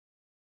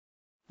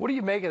What do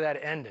you make of that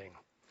ending?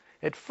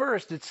 At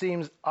first, it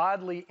seems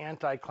oddly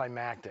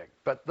anticlimactic,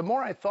 but the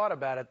more I thought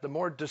about it, the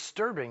more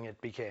disturbing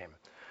it became.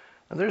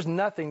 Now, there's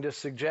nothing to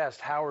suggest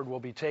Howard will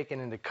be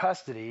taken into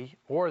custody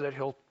or that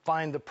he'll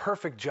find the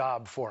perfect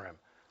job for him,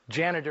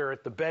 janitor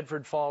at the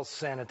Bedford Falls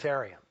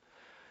Sanitarium.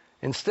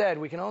 Instead,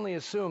 we can only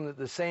assume that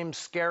the same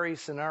scary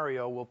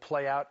scenario will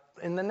play out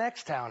in the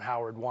next town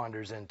Howard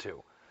wanders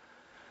into.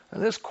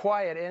 Now, this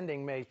quiet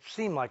ending may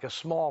seem like a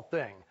small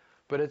thing,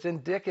 but it's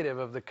indicative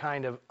of the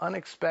kind of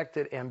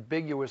unexpected,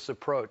 ambiguous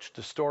approach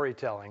to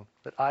storytelling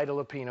that Ida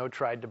Lupino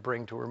tried to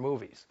bring to her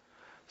movies.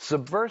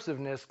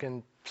 Subversiveness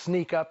can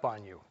sneak up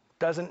on you.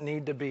 Doesn't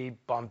need to be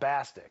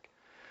bombastic.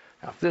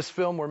 Now, if this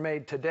film were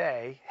made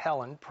today,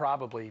 Helen,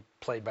 probably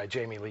played by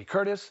Jamie Lee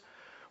Curtis,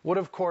 would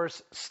of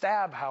course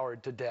stab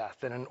Howard to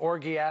death in an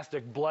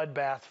orgiastic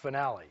bloodbath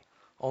finale,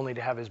 only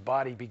to have his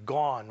body be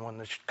gone when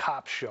the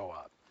cops show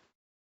up.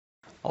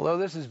 Although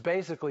this is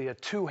basically a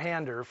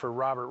two-hander for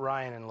Robert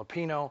Ryan and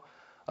Lupino,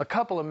 a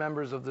couple of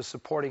members of the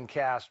supporting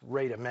cast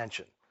rate a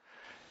mention.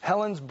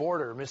 Helen's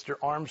boarder, Mr.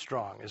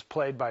 Armstrong, is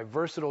played by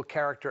versatile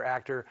character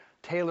actor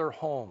Taylor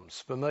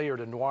Holmes, familiar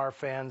to Noir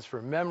fans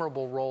for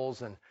memorable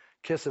roles in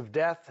Kiss of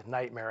Death,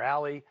 Nightmare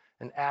Alley,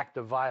 and Act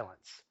of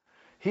Violence.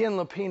 He and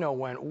Lupino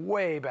went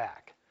way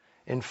back.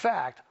 In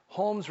fact,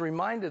 Holmes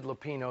reminded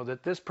Lupino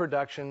that this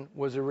production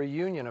was a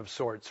reunion of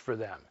sorts for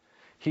them.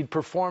 He'd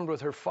performed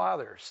with her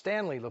father,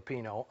 Stanley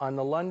Lupino, on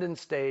the London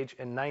stage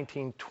in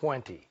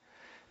 1920,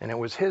 and it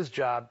was his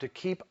job to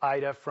keep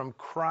Ida from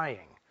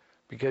crying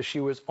because she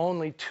was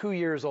only 2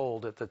 years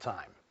old at the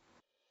time.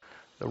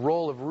 The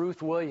role of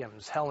Ruth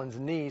Williams, Helen's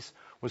niece,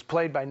 was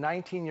played by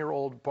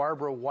 19-year-old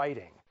Barbara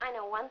Whiting. I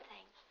know one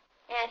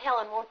thing. Aunt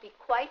Helen won't be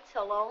quite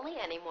so lonely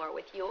anymore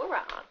with you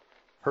around.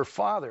 Her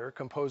father,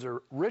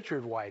 composer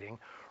Richard Whiting,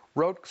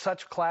 wrote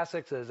such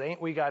classics as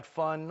Ain't We Got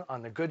Fun,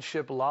 On the Good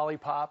Ship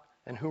Lollipop,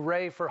 and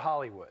Hooray for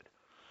Hollywood.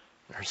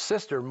 Her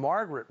sister,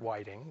 Margaret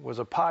Whiting, was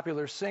a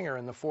popular singer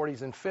in the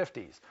 40s and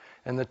 50s,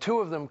 and the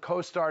two of them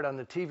co-starred on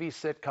the TV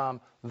sitcom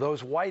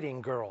Those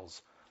Whiting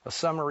Girls, a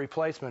summer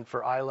replacement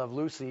for I Love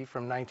Lucy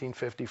from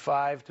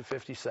 1955 to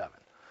 57.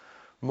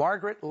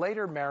 Margaret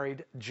later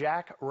married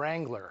Jack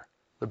Wrangler,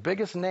 the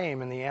biggest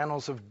name in the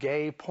annals of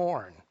gay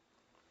porn.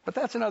 But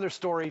that's another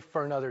story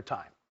for another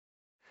time.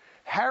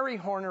 Harry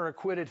Horner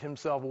acquitted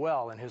himself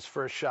well in his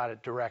first shot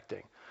at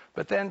directing,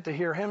 but then to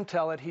hear him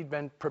tell it, he'd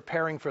been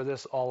preparing for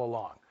this all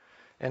along.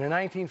 In a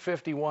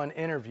 1951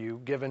 interview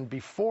given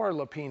before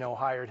Lupino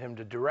hired him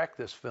to direct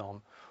this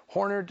film,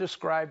 Horner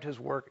described his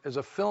work as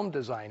a film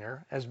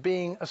designer as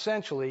being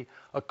essentially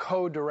a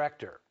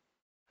co-director.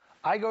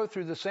 I go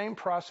through the same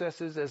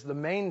processes as the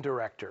main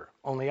director,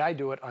 only I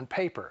do it on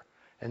paper,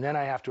 and then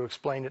I have to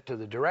explain it to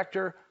the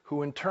director,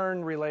 who in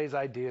turn relays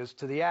ideas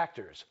to the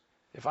actors.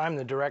 If I'm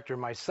the director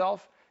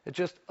myself, it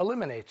just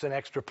eliminates an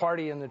extra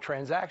party in the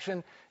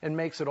transaction and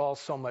makes it all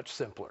so much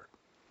simpler.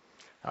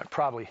 Now, it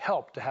probably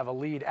helped to have a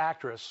lead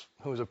actress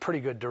who was a pretty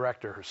good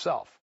director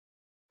herself.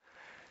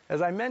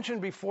 As I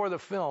mentioned before the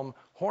film,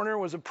 Horner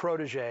was a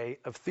protege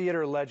of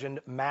theater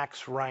legend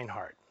Max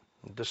Reinhardt.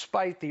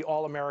 Despite the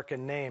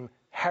all-American name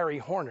Harry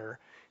Horner,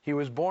 he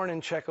was born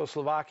in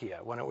Czechoslovakia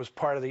when it was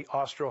part of the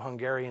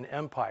Austro-Hungarian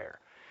Empire.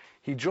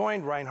 He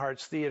joined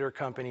Reinhardt's theater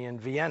company in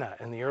Vienna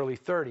in the early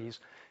 30s,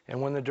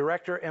 and when the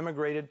director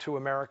emigrated to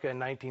America in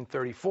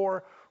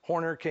 1934,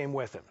 Horner came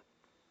with him.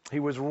 He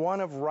was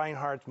one of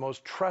Reinhardt's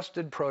most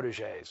trusted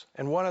proteges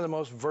and one of the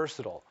most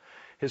versatile.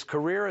 His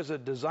career as a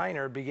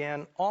designer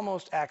began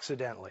almost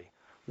accidentally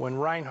when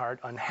Reinhardt,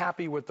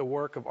 unhappy with the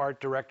work of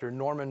art director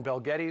Norman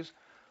Belgetti's,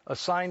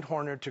 assigned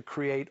Horner to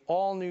create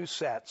all new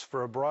sets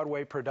for a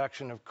Broadway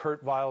production of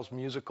Kurt Weill's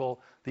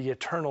musical The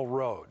Eternal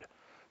Road.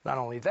 Not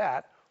only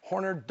that,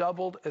 Horner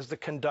doubled as the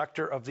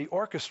conductor of the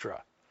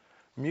orchestra.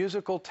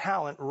 Musical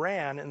talent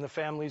ran in the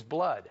family's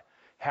blood.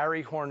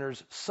 Harry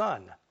Horner's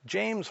son,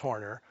 James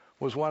Horner,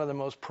 was one of the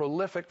most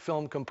prolific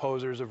film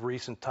composers of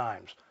recent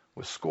times,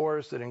 with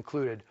scores that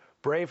included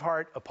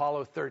Braveheart,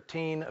 Apollo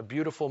 13, A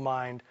Beautiful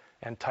Mind,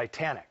 and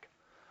Titanic.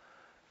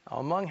 Now,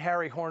 among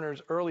Harry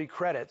Horner's early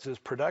credits as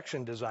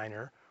production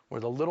designer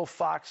were The Little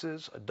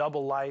Foxes, A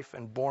Double Life,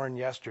 and Born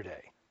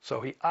Yesterday. So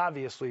he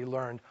obviously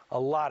learned a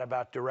lot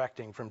about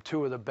directing from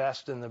two of the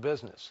best in the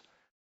business.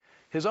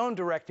 His own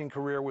directing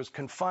career was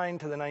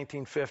confined to the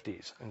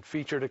 1950s and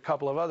featured a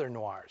couple of other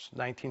noirs,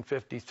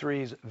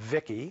 1953's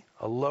Vicky,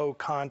 a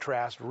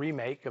low-contrast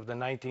remake of the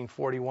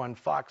 1941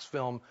 Fox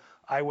film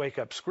I Wake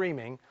Up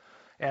Screaming,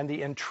 and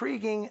the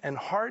intriguing and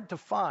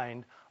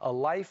hard-to-find A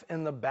Life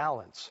in the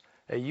Balance,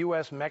 a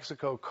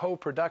U.S.-Mexico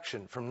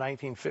co-production from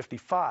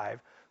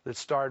 1955 that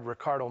starred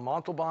Ricardo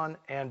Montalban,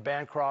 Anne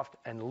Bancroft,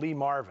 and Lee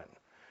Marvin.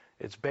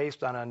 It's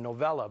based on a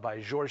novella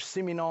by Georges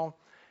Simenon,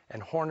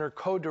 and Horner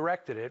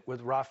co-directed it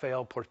with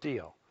Rafael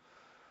Portillo.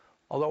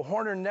 Although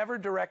Horner never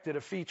directed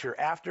a feature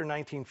after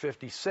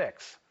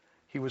 1956,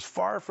 he was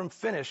far from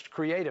finished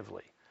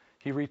creatively.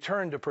 He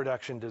returned to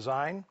production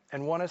design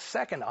and won a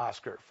second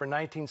Oscar for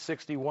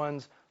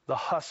 1961's The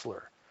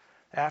Hustler.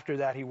 After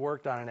that, he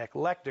worked on an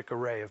eclectic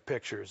array of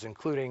pictures,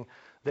 including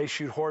They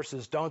shoot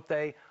horses, don't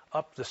they?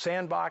 Up the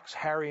sandbox,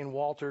 Harry and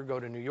Walter go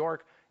to New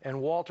York,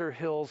 and Walter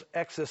Hill's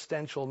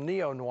existential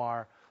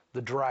neo-noir,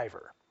 The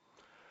Driver.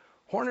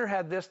 Horner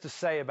had this to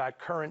say about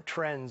current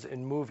trends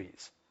in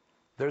movies.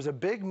 There's a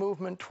big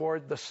movement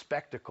toward the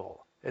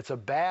spectacle. It's a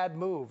bad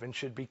move and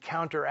should be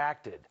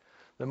counteracted.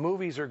 The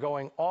movies are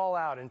going all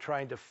out and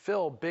trying to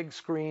fill big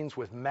screens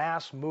with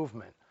mass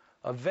movement.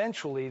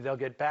 Eventually, they'll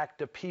get back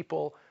to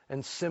people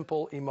and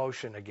simple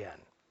emotion again.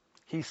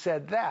 He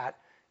said that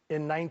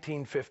in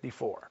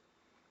 1954.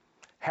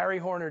 Harry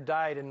Horner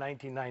died in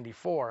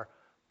 1994,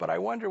 but I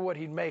wonder what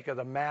he'd make of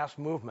the mass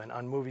movement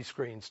on movie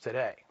screens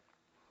today.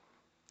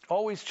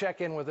 Always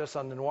check in with us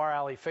on the Noir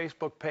Alley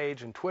Facebook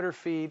page and Twitter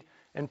feed,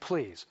 and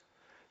please,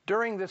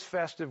 during this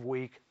festive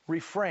week,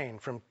 refrain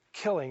from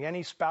killing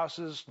any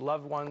spouses,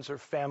 loved ones, or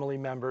family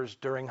members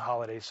during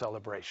holiday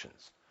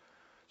celebrations.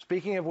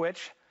 Speaking of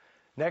which,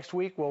 next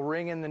week we'll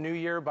ring in the new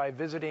year by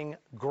visiting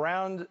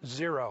Ground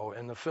Zero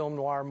in the film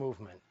noir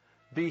movement.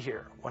 Be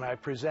here when I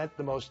present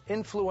the most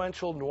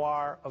influential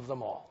noir of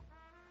them all,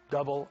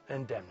 Double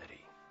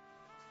Indemnity.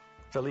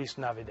 Feliz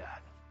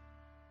Navidad.